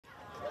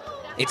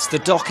It's the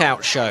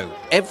Dockout Show.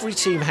 Every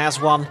team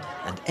has one,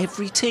 and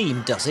every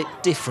team does it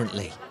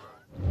differently.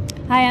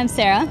 Hi, I'm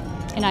Sarah.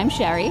 And I'm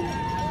Sherry.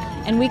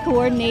 And we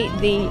coordinate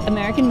the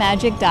American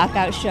Magic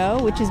Dockout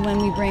Show, which is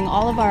when we bring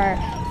all of our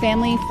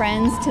family,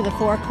 friends to the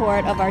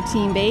forecourt of our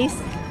team base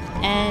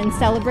and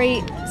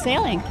celebrate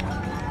sailing.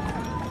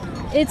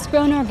 It's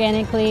grown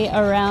organically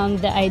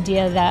around the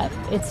idea that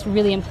it's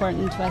really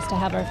important to us to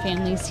have our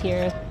families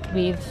here.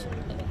 We've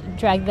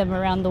dragged them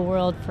around the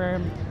world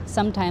for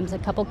sometimes a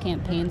couple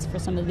campaigns for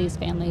some of these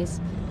families,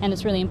 and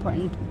it's really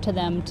important to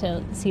them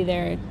to see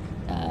their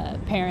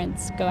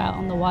parents go out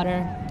on the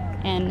water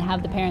and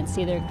have the parents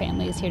see their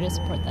families here to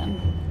support them.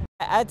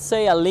 I'd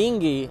say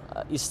Alinghi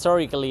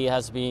historically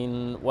has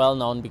been well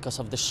known because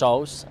of the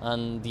shows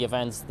and the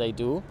events they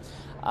do.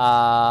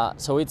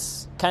 So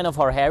it's kind of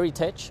our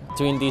heritage,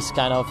 doing these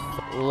kind of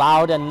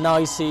loud and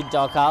noisy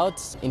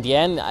dockouts. In the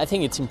end, I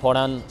think it's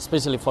important,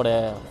 especially for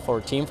the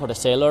team, for the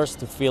sailors,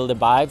 to feel the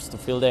vibes, to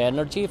feel the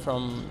energy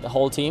from the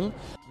whole team.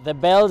 The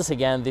bells,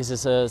 again, this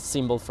is a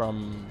symbol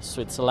from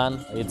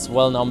Switzerland. It's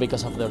well known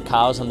because of their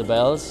cows and the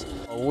bells.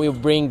 We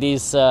bring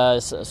this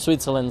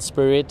Switzerland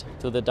spirit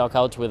to the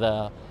dockouts with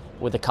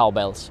the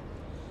cowbells.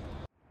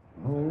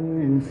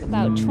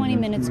 About 20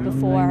 minutes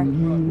before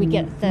we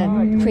get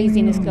the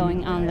craziness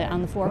going on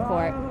the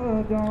forecourt,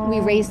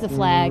 we raise the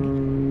flag,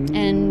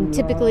 and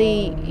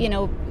typically,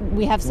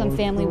 we have some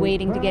family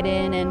waiting to get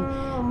in,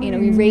 and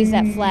we raise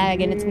that flag,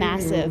 and it's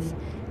massive,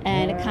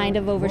 and it kind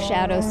of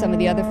overshadows some of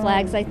the other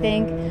flags, I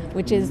think,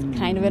 which is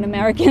kind of an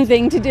American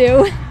thing to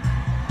do.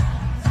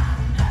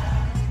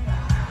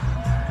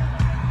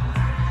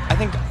 I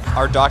think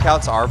our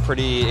dockouts are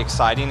pretty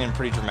exciting and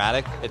pretty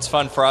dramatic. It's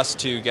fun for us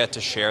to get to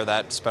share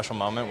that special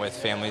moment with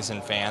families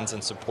and fans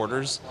and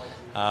supporters,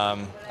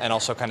 and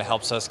also kind of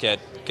helps us get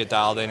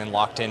dialed in and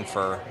locked in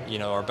for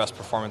our best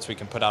performance we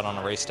can put out on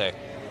a race day.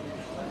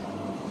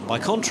 By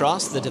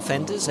contrast, the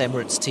Defenders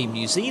Emirates Team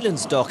New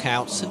Zealand's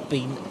dockouts have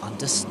been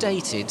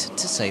understated,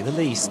 to say the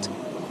least.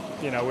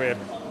 We're,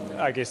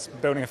 I guess,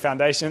 building a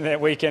foundation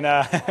that we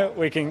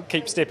can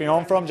keep stepping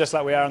on from, just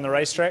like we are on the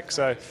racetrack.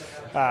 So,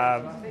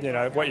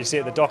 what you see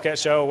at the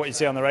Dockout Show or what you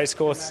see on the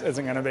racecourse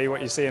isn't going to be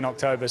what you see in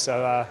October.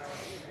 So,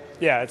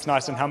 it's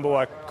nice and humble.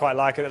 I quite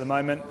like it at the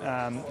moment.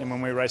 And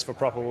when we race for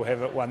proper, we'll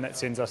have it one that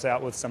sends us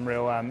out with some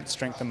real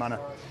strength and mana.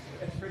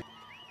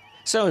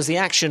 So as the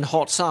action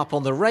hots up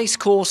on the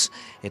racecourse,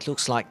 it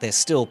looks like there's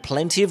still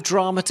plenty of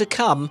drama to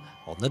come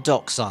on the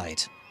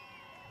dockside.